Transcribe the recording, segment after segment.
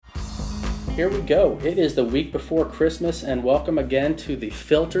Here we go. It is the week before Christmas, and welcome again to the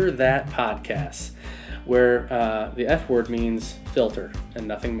Filter That podcast, where the F word means filter and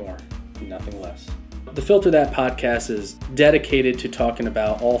nothing more, nothing less. The Filter That podcast is dedicated to talking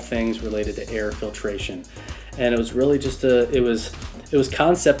about all things related to air filtration, and it was really just it was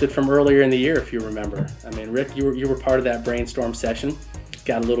concepted from earlier in the year, if you remember. I mean, Rick, you were part of that brainstorm session.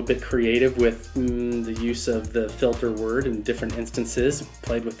 Got a little bit creative with the use of the filter word in different instances.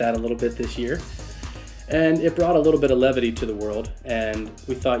 Played with that a little bit this year. And it brought a little bit of levity to the world. And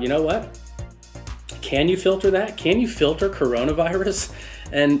we thought, you know what? Can you filter that? Can you filter coronavirus?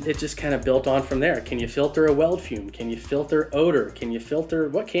 And it just kind of built on from there. Can you filter a weld fume? Can you filter odor? Can you filter,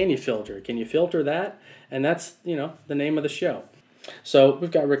 what can you filter? Can you filter that? And that's, the name of the show. So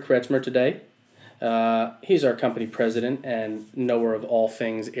we've got Rick Kretschmer today. He's our company president and knower of all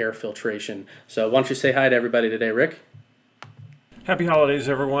things air filtration. So why don't you say hi to everybody today, Rick? Happy holidays,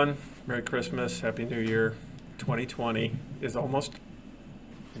 everyone. Merry Christmas. Happy New Year. 2020 is almost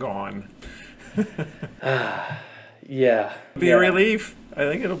gone. Yeah. Be a relief. I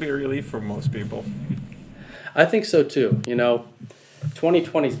think it'll be a relief for most people. I think so too.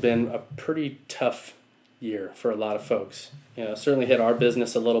 2020's been a pretty tough year for a lot of folks. Certainly hit our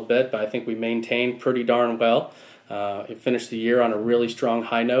business a little bit, but I think we maintained pretty darn well. We finished the year on a really strong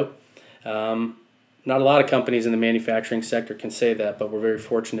high note. Not a lot of companies in the manufacturing sector can say that, but we're very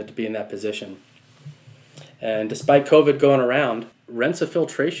fortunate to be in that position. And despite COVID going around, Rensa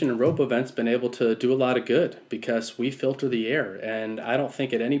Filtration and RoboVent's been able to do a lot of good because we filter the air. And I don't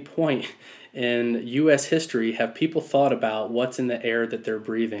think at any point in U.S. history have people thought about what's in the air that they're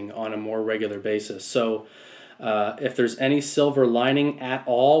breathing on a more regular basis. So if there's any silver lining at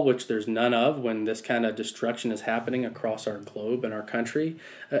all, which there's none of when this kind of destruction is happening across our globe and our country,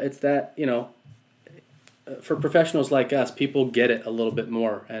 it's that, for professionals like us, people get it a little bit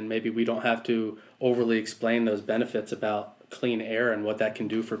more, and maybe we don't have to overly explain those benefits about clean air and what that can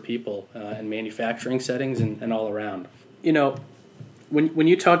do for people in manufacturing settings and all around. When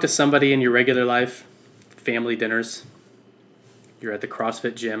you talk to somebody in your regular life, family dinners, you're at the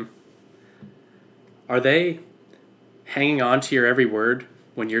CrossFit gym, are they hanging on to your every word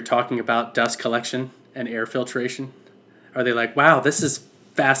when you're talking about dust collection and air filtration? Are they like, wow, this is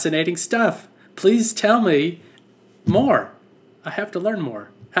fascinating stuff. Please tell me more. I have to learn more.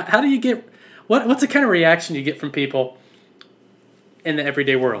 How do you get, what's the kind of reaction you get from people in the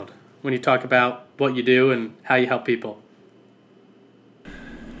everyday world when you talk about what you do and how you help people?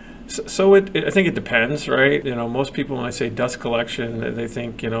 So I think it depends, right? Most people, when I say dust collection, they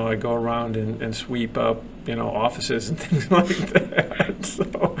think, I go around and sweep up, offices and things like that.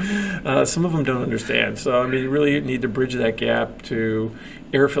 So some of them don't understand. So, you really need to bridge that gap to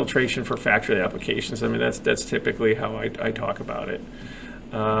air filtration for factory applications. That's typically how I talk about it.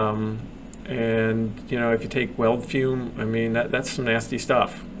 And, if you take weld fume, that's some nasty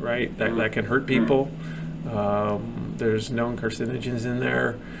stuff, right? That can hurt people. There's known carcinogens in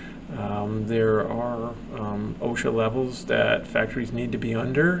there. There are OSHA levels that factories need to be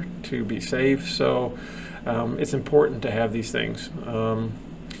under to be safe, so it's important to have these things.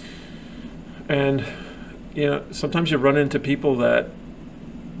 And sometimes you run into people that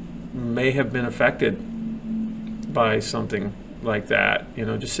may have been affected by something like that.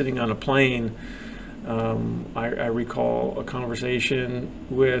 Just sitting on a plane, I recall a conversation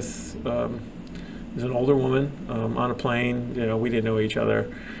with there's an older woman on a plane. We didn't know each other.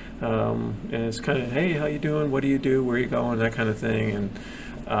 And it's kind of, hey, how you doing? What do you do? Where are you going? That kind of thing. And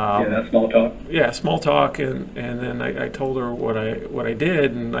that's small talk. Yeah, small talk. And then I told her what I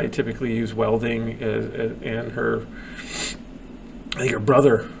did, and I typically use welding. And I think her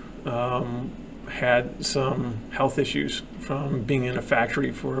brother had some health issues from being in a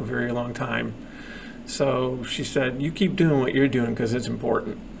factory for a very long time. So she said, "You keep doing what you're doing because it's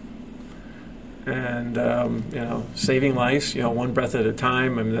important." And, saving lives, one breath at a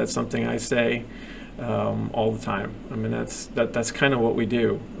time. That's something I say all the time. That's kind of what we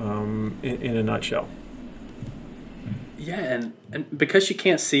do in a nutshell. Yeah, and because you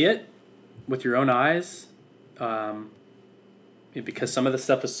can't see it with your own eyes, because some of the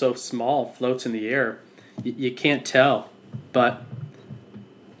stuff is so small, floats in the air, you can't tell. But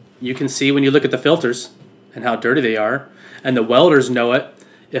you can see when you look at the filters and how dirty they are, and the welders know it.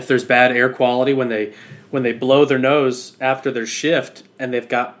 If there's bad air quality when they blow their nose after their shift and they've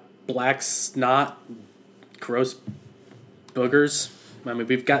got black snot, gross boogers.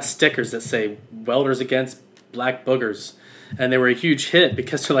 We've got stickers that say welders against black boogers, and they were a huge hit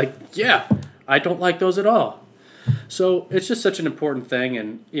because they're like, yeah, I don't like those at all. So it's just such an important thing,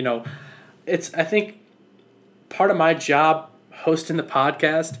 and I think part of my job hosting the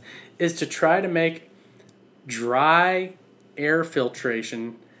podcast is to try to make dry air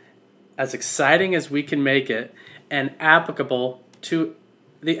filtration as exciting as we can make it and applicable to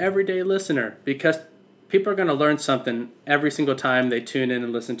the everyday listener, because people are going to learn something every single time they tune in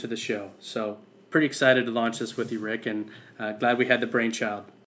and listen to the show. So pretty excited to launch this with you, Rick, and glad we had the brainchild.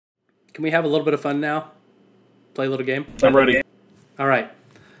 Can we have a little bit of fun now? Play a little game? I'm ready. All right.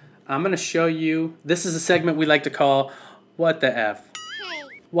 I'm going to show you. This is a segment we like to call What the F?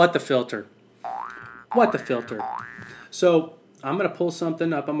 What the filter? What the filter? So I'm going to pull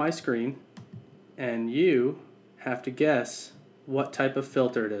something up on my screen, and you have to guess what type of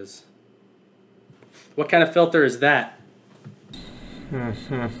filter it is. What kind of filter is that?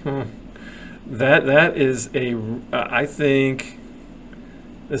 That is I think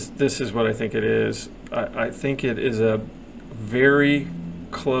this is what I think it is. I think it is a very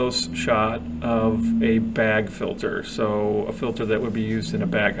close shot of a bag filter. So a filter that would be used in a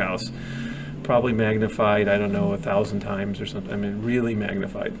bag house. Probably magnified, 1,000 times or something. I mean, really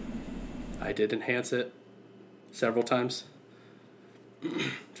magnified. I did enhance it several times.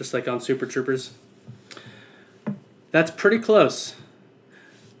 Just like on Super Troopers. That's pretty close.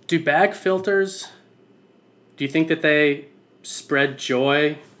 Do bag filters, do you think that they spread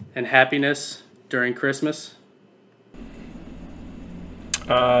joy and happiness during Christmas?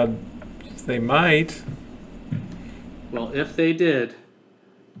 They might. Well, if they did,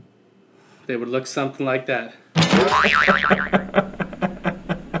 they would look something like that.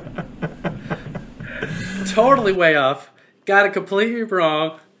 Totally way off. Got it completely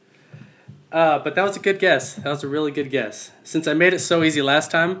wrong. But that was a good guess. That was a really good guess. Since I made it so easy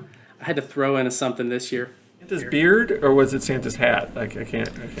last time, I had to throw in something this year. Santa's beard, or was it Santa's hat? I can't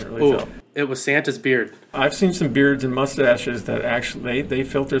really tell. It was Santa's beard. I've seen some beards and mustaches that actually they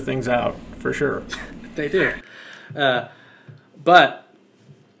filter things out for sure. They do. But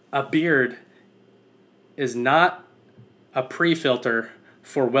a beard is not a pre-filter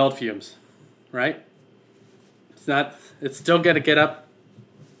for weld fumes, right? It's not. It's still going to get up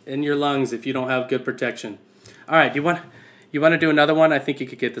in your lungs if you don't have good protection. All right, you want to do another one? I think you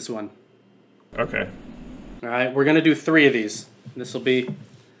could get this one. Okay. All right, we're going to do 3 of these. This will be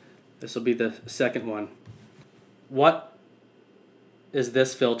the second one. What is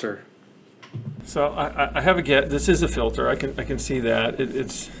this filter? So I have a guess. This is a filter. I can see that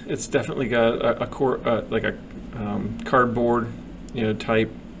it's definitely got a cardboard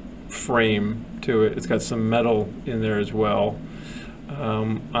type frame to it. It's got some metal in there as well.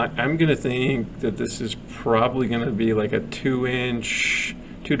 I'm going to think that this is probably going to be like a 2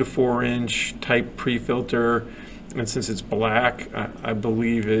 to 4 inch type pre-filter, and since it's black, I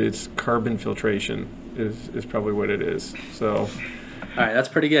believe it's carbon filtration is probably what it is. So, all right, that's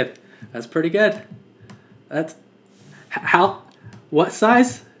pretty good. That's what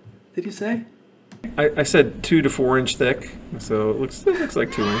size did you say? I said 2 to 4 inch thick, so it looks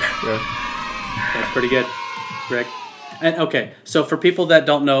like 2 inch. Yeah, that's pretty good, Rick. And okay, so for people that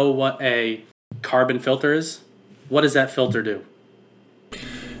don't know what a carbon filter is, what does that filter do?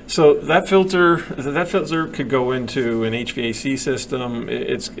 So that filter could go into an HVAC system.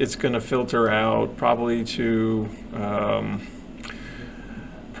 It's going to filter out probably to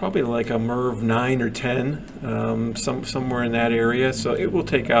probably like a MERV 9 or 10, somewhere in that area. So it will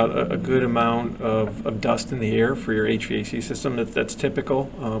take out a good amount of dust in the air for your HVAC system. That's typical,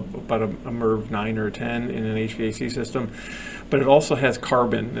 about a MERV 9 or 10 in an HVAC system. But it also has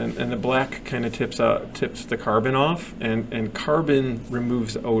carbon, and the black kind of tips the carbon off, and carbon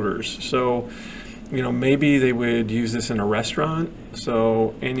removes odors. So, maybe they would use this in a restaurant.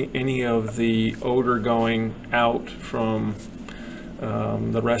 So any of the odor going out from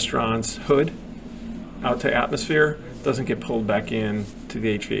the restaurant's hood out to atmosphere doesn't get pulled back in to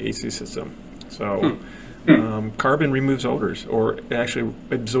the HVAC system. So carbon removes odors, or it actually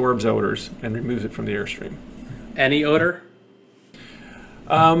absorbs odors and removes it from the airstream. Any odor?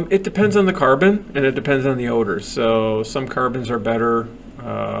 It depends on the carbon, and it depends on the odors. So some carbons are better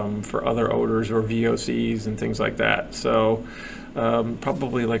for other odors or VOCs and things like that. So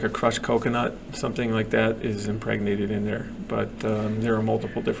probably like a crushed coconut, something like that is impregnated in there. But there are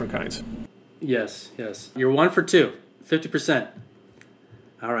multiple different kinds. Yes. You're 1 for 2, 50%.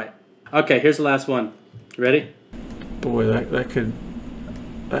 All right. Okay, here's the last one. You ready? Boy, that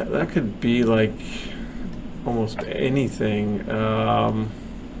could be like almost anything.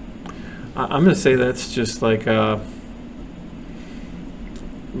 I'm going to say that's just like a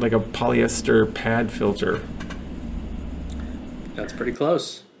polyester pad filter. That's pretty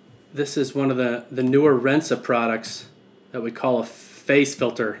close. This is one of the newer Rensa products that we call a face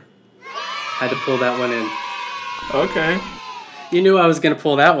filter. Had to pull that one in. Okay. You knew I was going to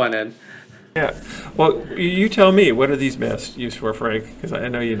pull that one in. Yeah. Well, you tell me, what are these masks used for, Frank? Because I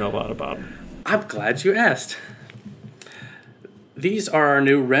know you know a lot about them. I'm glad you asked. These are our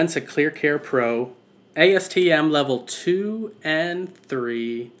new Rensa ClearCare Pro ASTM Level 2 and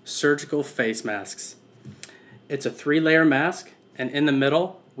 3 surgical face masks. It's a 3-layer mask, and in the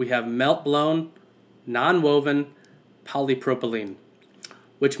middle, we have melt-blown, non-woven polypropylene,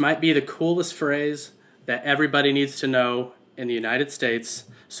 which might be the coolest phrase that everybody needs to know in the United States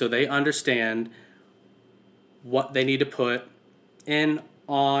so they understand what they need to put in,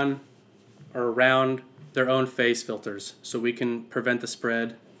 on, or around their own face filters so we can prevent the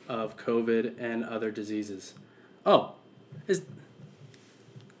spread of COVID and other diseases. Oh,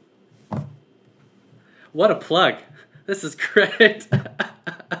 what a plug. This is great.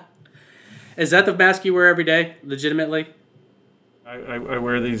 Is that the mask you wear every day, legitimately? I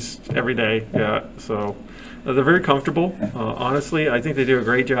wear these every day, yeah. So they're very comfortable. Honestly, I think they do a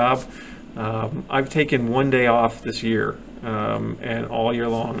great job. I've taken one day off this year, and all year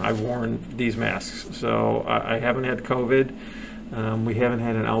long I've worn these masks. So I haven't had COVID. We haven't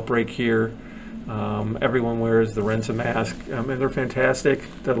had an outbreak here. Everyone wears the Rensa mask, and they're fantastic.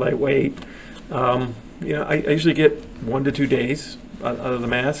 They're lightweight. I usually get 1 to 2 days out of the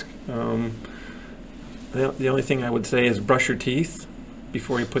mask. The only thing I would say is brush your teeth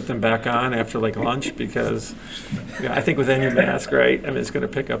before you put them back on after like lunch, because I think with any mask, right, I mean, it's going to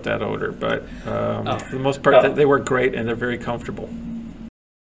pick up that odor. But for the most part, they work great and they're very comfortable.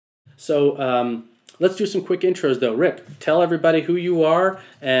 So let's do some quick intros, though. Rick, tell everybody who you are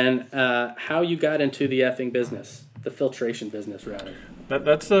and how you got into the effing business, the filtration business, rather.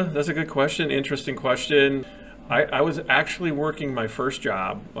 That's a good question, interesting question. I was actually working my first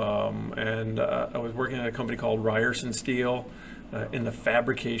job, and I was working at a company called Ryerson Steel in the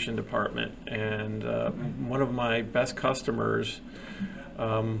fabrication department. And one of my best customers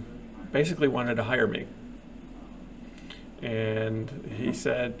basically wanted to hire me. And he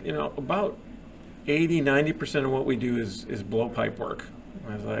said, about 80-90% of what we do is blowpipe work.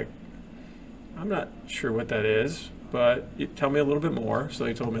 I was like, I'm not sure what that is, but you tell me a little bit more. So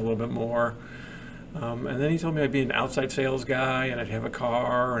he told me a little bit more. And then he told me I'd be an outside sales guy and I'd have a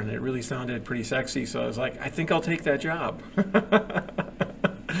car, and it really sounded pretty sexy. So I was like, I think I'll take that job.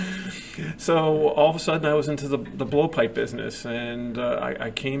 So all of a sudden I was into the blowpipe business, and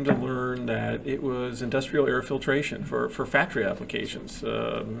I came to learn that it was industrial air filtration for factory applications,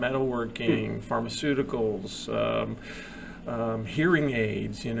 metalworking, pharmaceuticals, hearing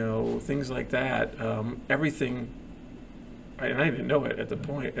aids, things like that. Everything. And I didn't know it at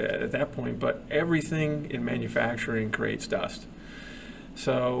that point, but everything in manufacturing creates dust.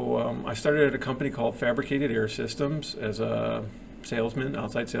 So I started at a company called Fabricated Air Systems as a salesman,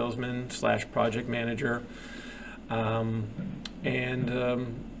 outside salesman / project manager. And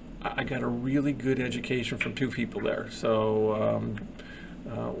I got a really good education from 2 people there. So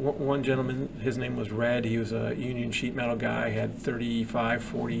one gentleman, his name was Red. He was a union sheet metal guy, had 35,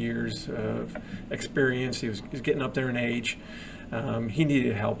 40 years of experience. He was getting up there in age. He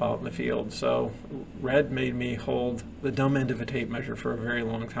needed help out in the field. So Red made me hold the dumb end of a tape measure for a very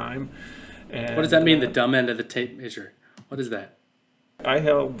long time. And, what does that mean, the dumb end of the tape measure? What is that? I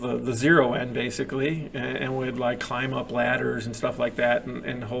held the zero end, basically, and would like climb up ladders and stuff like that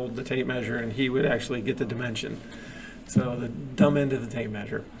and hold the tape measure, and he would actually get the dimension. So the dumb end of the tape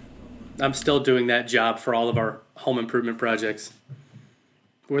measure. I'm still doing that job for all of our home improvement projects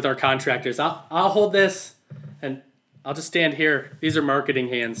with our contractors. I'll hold this, and I'll just stand here. These are marketing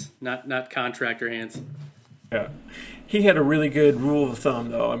hands, not contractor hands. Yeah. He had a really good rule of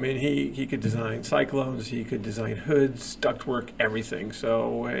thumb, though. I mean, he could design cyclones, he could design hoods, ductwork, everything.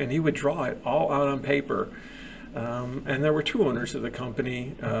 So, and he would draw it all out on paper. And there were 2 owners of the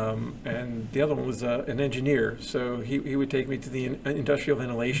company, and the other one was an engineer. So he would take me to the industrial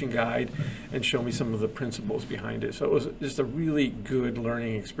ventilation guide and show me some of the principles behind it. So it was just a really good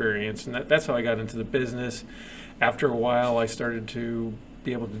learning experience, and that's how I got into the business. After a while, I started to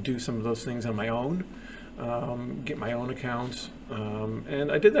be able to do some of those things on my own, get my own accounts,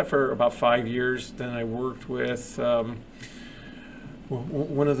 and I did that for about 5 years. Then I worked with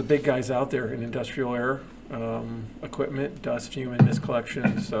one of the big guys out there in industrial air equipment, dust, fume, and mist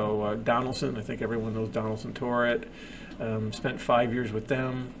collection. So Donaldson, I think everyone knows Donaldson Torit. Spent 5 years with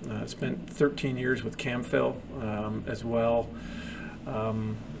them. Spent 13 years with Camfil as well,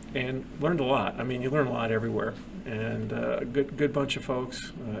 and learned a lot. I mean, you learn a lot everywhere, and a good bunch of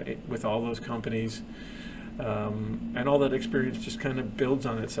folks with all those companies. And all that experience just kind of builds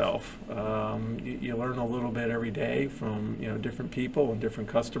on itself. You learn a little bit every day from different people and different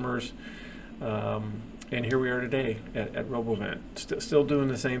customers. And here we are today at RoboVent, still doing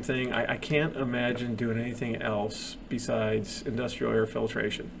the same thing. I can't imagine doing anything else besides industrial air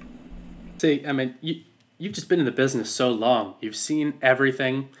filtration. See, I mean, you've just been in the business so long. You've seen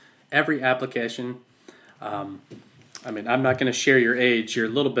everything, every application. I mean, I'm not going to share your age. You're a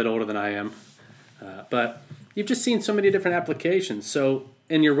little bit older than I am. But you've just seen so many different applications. So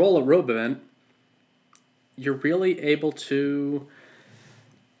in your role at RoboVent, you're really able to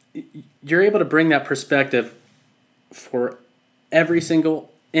bring that perspective for every single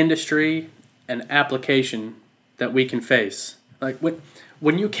industry and application that we can face. Like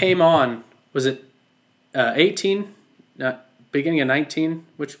when you came on, was it 18? Beginning of 19?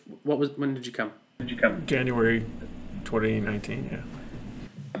 When did you come? January 2019, yeah.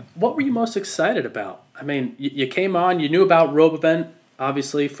 What were you most excited about? I mean, you came on, you knew about RoboVent,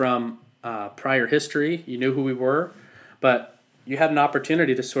 obviously from prior history. You knew who we were, but you had an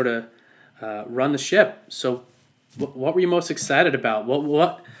opportunity to sort of run the ship. So what were you most excited about?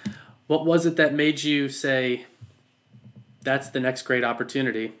 What was it that made you say, that's the next great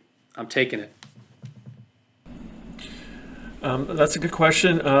opportunity, I'm taking it? That's a good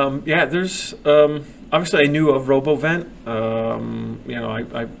question. There's obviously I knew of RoboVent.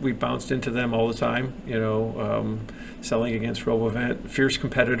 We bounced into them all the time. Selling against RoboVent, fierce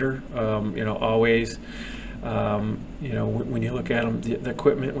competitor. Always. When you look at them, the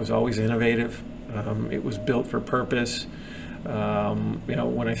equipment was always innovative. It was built for purpose.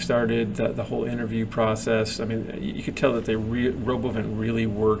 When I started the whole interview process, I mean, you could tell that RoboVent really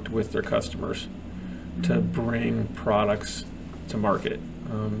worked with their customers to bring products to market.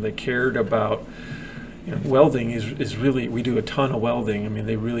 They cared about, welding is really, we do a ton of welding. I mean,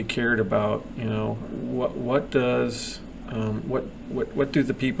 they really cared about, what do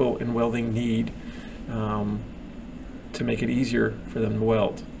the people in welding need to make it easier for them to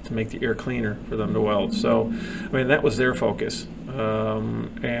weld, to make the air cleaner for them to weld. So, I mean, that was their focus.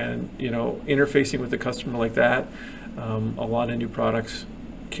 Interfacing with the customer like that, a lot of new products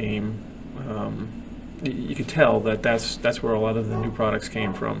came. You could tell that's where a lot of the new products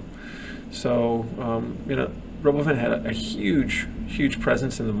came from. So, RoboVent had a huge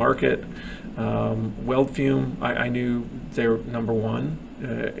presence in the market. Weld Fume, I knew they were number one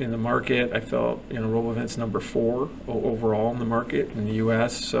in the market. I felt, RoboVent's number 4 overall in the market in the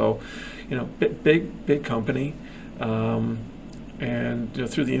U.S. So, big company. And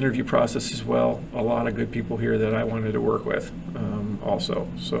through the interview process as well, a lot of good people here that I wanted to work with also.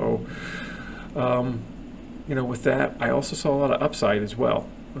 So, with that, I also saw a lot of upside as well.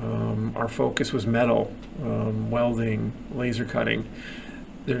 Our focus was metal, welding, laser cutting.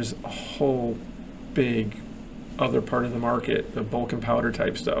 There's a whole big other part of the market, the bulk and powder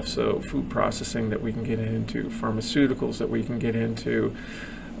type stuff. So food processing that we can get into, pharmaceuticals that we can get into,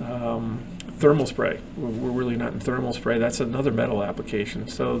 thermal spray. We're really not in thermal spray. That's another metal application.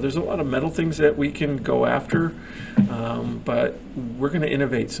 So there's a lot of metal things that we can go after, but we're going to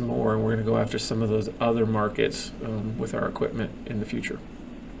innovate some more, and we're going to go after some of those other markets with our equipment in the future.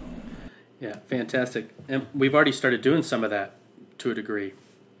 Yeah, fantastic. And we've already started doing some of that to a degree.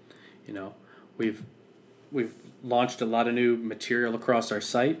 We've launched a lot of new material across our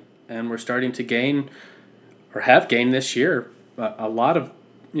site, and we're starting to gain, or have gained this year, a lot of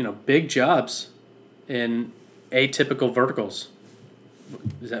big jobs in atypical verticals.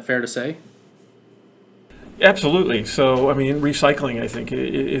 Is that fair to say? Absolutely. So, I mean, recycling, I think,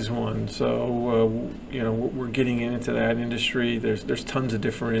 is one. So, we're getting into that industry. There's tons of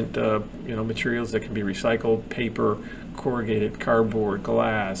different, materials that can be recycled: paper, corrugated, cardboard,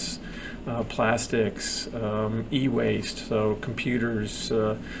 glass, plastics, e-waste, so computers,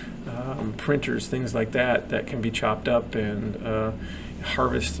 printers, things like that can be chopped up and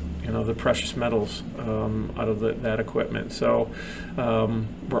harvest, the precious metals out of that equipment. So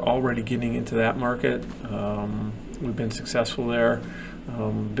we're already getting into that market. We've been successful there,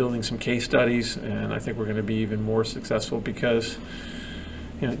 building some case studies, and I think we're going to be even more successful because,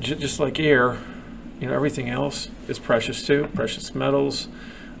 just like air, everything else is precious too, precious metals,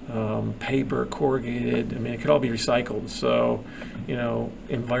 paper, corrugated. I mean, it could all be recycled. So,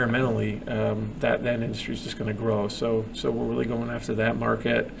 environmentally, that industry is just going to grow. So we're really going after that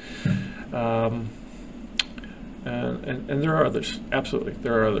market. And there are others. Absolutely,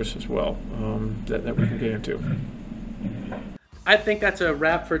 there are others as well that we can get into. I think that's a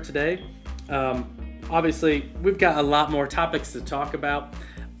wrap for today. Obviously, we've got a lot more topics to talk about.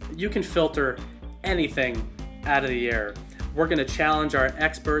 You can filter anything out of the air. We're going to challenge our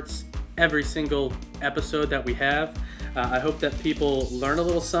experts every single episode that we have. I hope that people learn a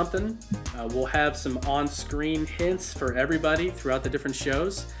little something. We'll have some on-screen hints for everybody throughout the different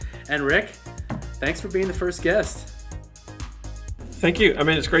shows. And Rick, thanks for being the first guest. Thank you. I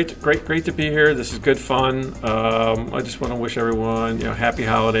mean, it's great to be here. This is good fun. I just want to wish everyone, happy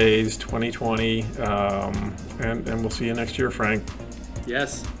holidays, 2020, and we'll see you next year, Frank.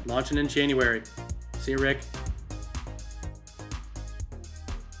 Yes, launching in January. See you, Rick.